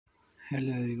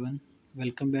Hello everyone,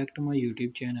 welcome back to my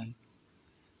YouTube channel.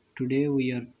 Today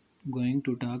we are going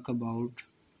to talk about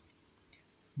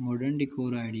modern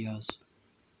decor ideas.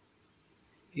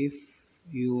 If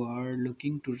you are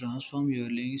looking to transform your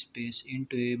living space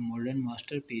into a modern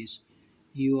masterpiece,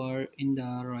 you are in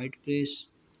the right place.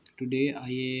 Today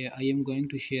I am going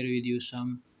to share with you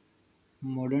some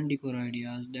modern decor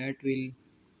ideas that will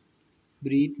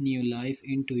breathe new life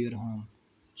into your home.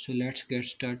 So let's get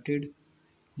started.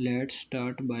 Let's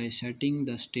start by setting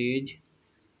the stage.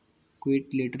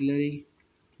 Quite literally,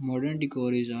 modern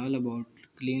decor is all about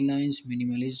clean lines,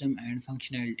 minimalism, and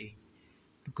functionality.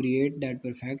 To create that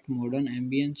perfect modern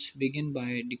ambience, begin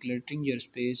by decluttering your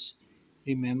space.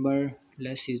 Remember,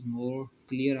 less is more.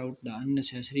 Clear out the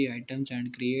unnecessary items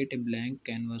and create a blank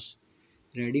canvas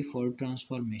ready for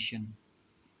transformation.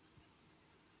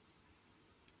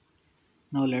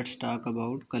 Now let's talk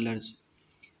about colors.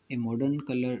 A modern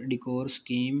color decor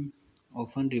scheme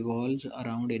often revolves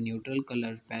around a neutral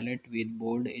color palette with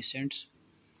bold accents.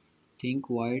 Think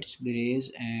whites,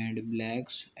 greys, and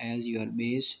blacks as your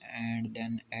base, and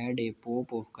then add a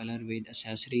pop of color with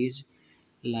accessories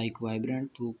like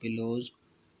vibrant through pillows.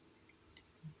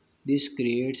 This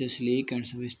creates a sleek and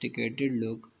sophisticated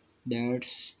look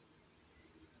that's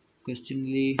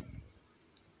questionably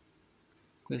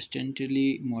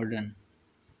modern.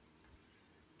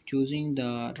 Choosing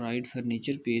the right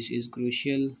furniture piece is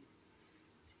crucial.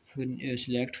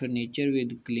 Select furniture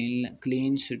with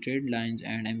clean straight lines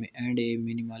and a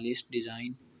minimalist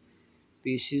design.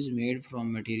 Pieces made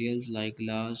from materials like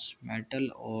glass, metal,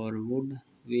 or wood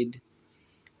with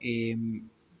a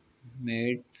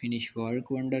matte finish work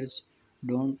wonders.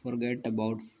 Don't forget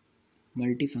about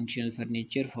multifunctional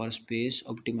furniture for space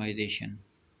optimization.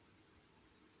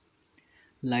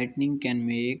 Lightning can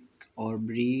make or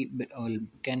break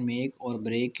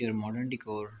your modern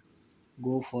decor.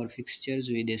 Go for fixtures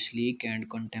with a sleek and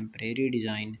contemporary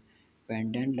design.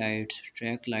 Pendant lights,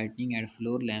 track lighting, and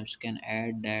floor lamps can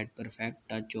add that perfect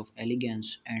touch of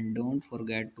elegance. And don't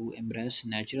forget to embrace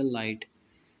natural light.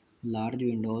 Large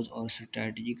windows or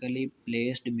strategically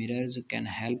placed mirrors can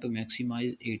help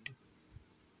maximize it.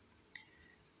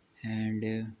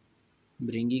 And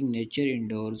bringing nature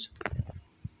indoors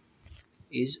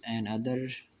is another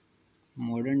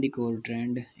modern decor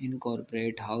trend.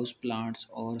 Incorporate house plants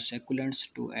or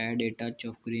succulents to add a touch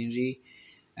of greenery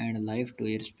and life to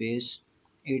your space.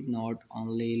 It not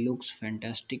only looks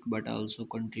fantastic but also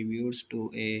contributes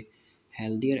to a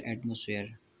healthier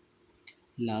atmosphere.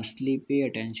 Lastly, pay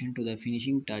attention to the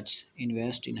finishing touch.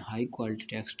 Invest in high quality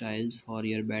textiles for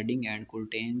your bedding and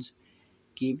curtains.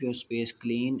 Keep your space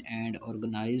clean and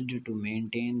organized to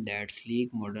maintain that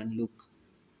sleek modern look.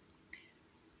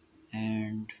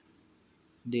 And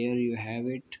there you have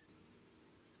it,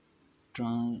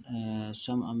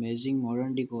 some amazing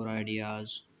modern decor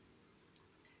ideas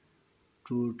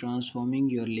to transforming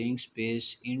your living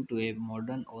space into a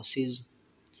modern oasis.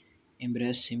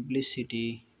 Embrace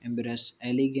simplicity, embrace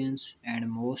elegance, and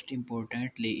most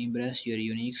importantly, embrace your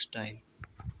unique style.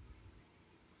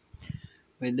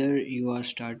 Whether you are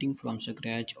starting from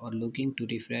scratch or looking to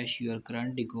refresh your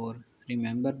current decor,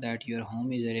 remember that your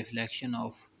home is a reflection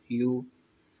of you.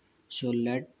 So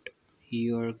let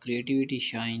your creativity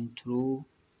shine through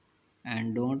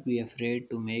and don't be afraid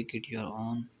to make it your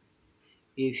own.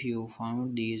 If you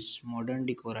found these modern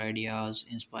decor ideas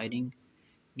inspiring,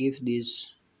 give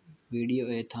this video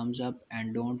a thumbs up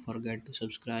and don't forget to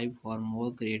subscribe for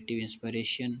more creative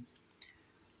inspiration.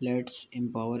 Let's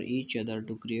empower each other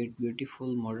to create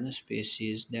beautiful modern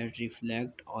spaces that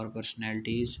reflect our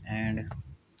personalities and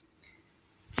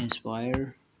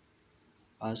inspire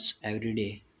us every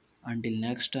day. Until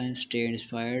next time, stay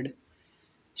inspired,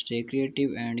 stay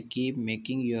creative, and keep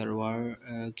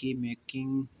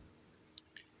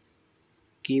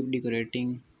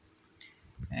decorating.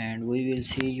 And we will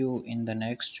see you in the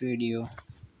next video.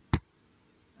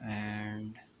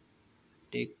 And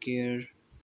take care.